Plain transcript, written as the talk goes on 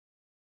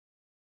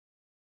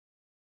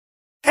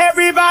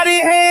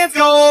Everybody hands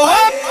go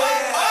up.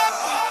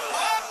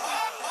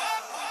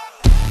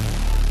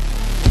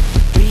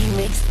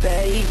 Remix,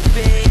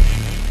 baby.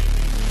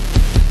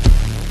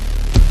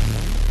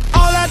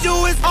 All I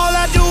do is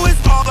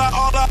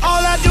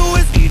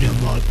Eat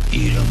 'em up,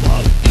 eat 'em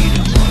up, eat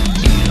 'em up,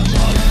 eat 'em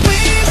up.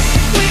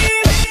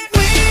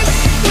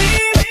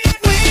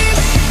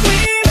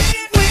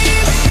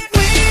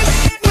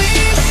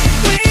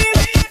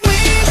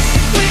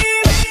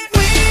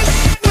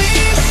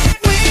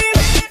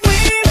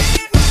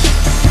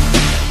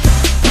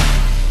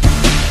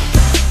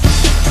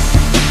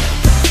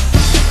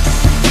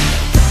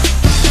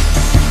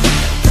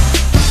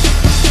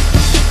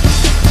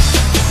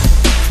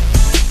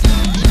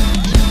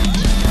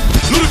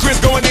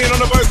 Going in on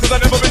the verse, cause I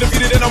never been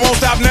defeated and I won't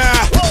stop now.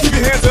 Keep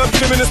your hands up,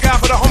 get them in the sky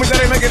for the homies that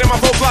ain't making it, my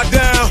folks locked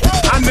down.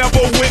 I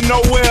never went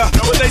nowhere,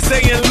 but they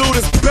saying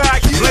Luda's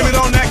back. Blame it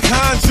on that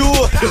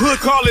conjure, the hood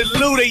call it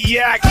Luda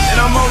Yak. And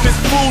I'm on this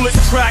foolish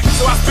track,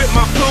 so I spit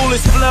my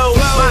foolish flow.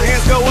 My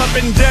hands go up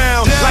and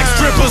down, like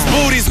strippers'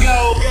 booties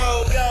go.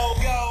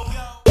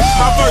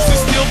 My verses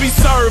still be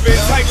serving,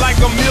 tight like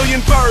a million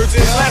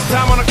virgins. Last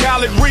time on a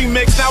college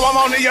remix, now I'm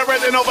on the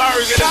original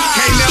version.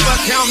 Can't never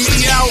count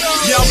me out,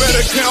 y'all better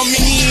count me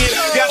in.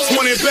 Got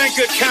 20 bank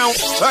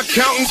accounts,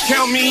 accountants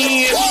count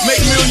me in.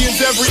 Make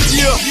millions every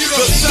year,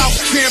 the South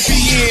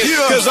champion.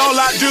 Cause all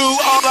I do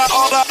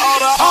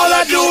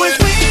is